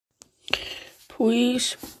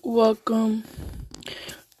Please welcome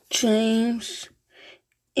James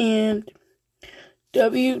and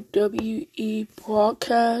WWE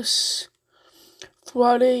Broadcast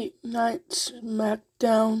Friday Night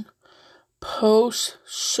SmackDown Post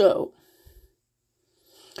Show,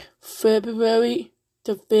 February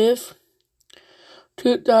the 5th,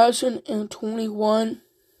 2021.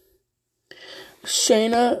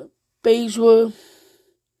 Shayna Baszler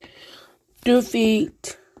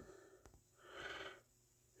defeat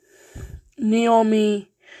Naomi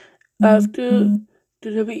after the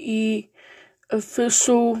WWE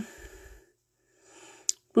official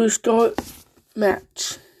restart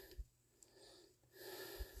match.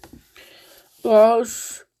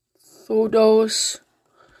 Los Soldados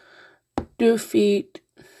defeat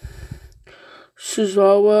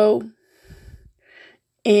Cesaro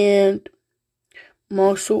and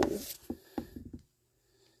Marshall.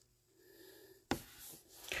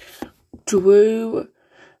 Drew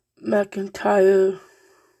McIntyre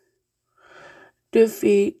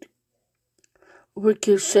defeat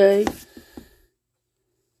Ricochet.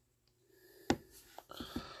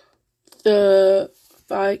 The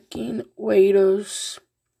Viking Raiders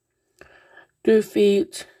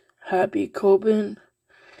defeat Happy Corbin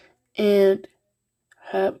and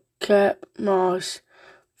Cap Moss.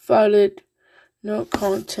 Valid, no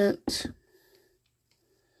content.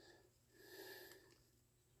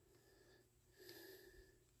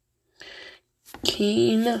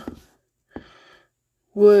 Keen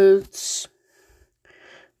Woods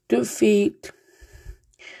defeat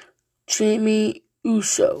Jimmy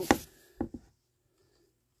Uso.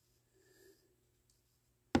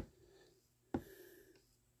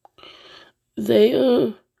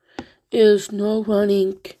 There is no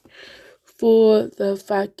running for the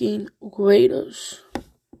Viking Raiders.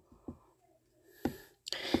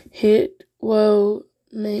 Hit Row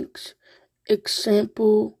makes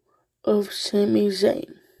example of Sami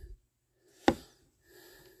Zayn.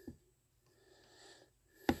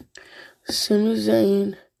 Sami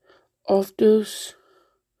Zayn offers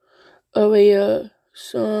Arya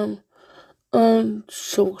some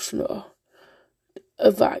unsolicited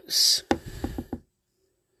advice.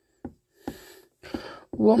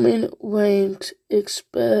 Roman Reigns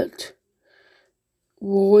expect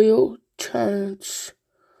royal challenge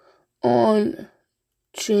on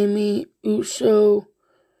Jimmy Uso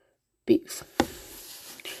beef.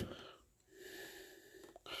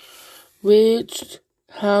 Ridge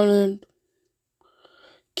Holland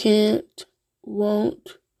can't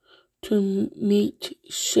want to meet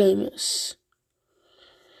Sheamus.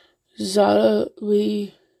 Zara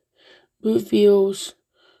Lee reveals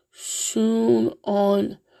soon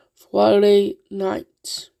on Friday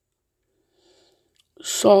night.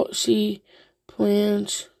 Shotzi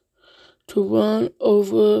plans to run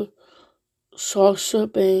over Sasha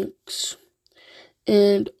Banks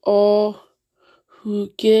and all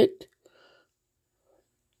who get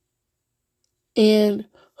in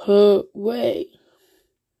her way.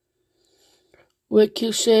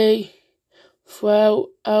 Ricochet flat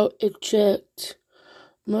out eject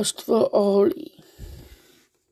Mustafa Ali.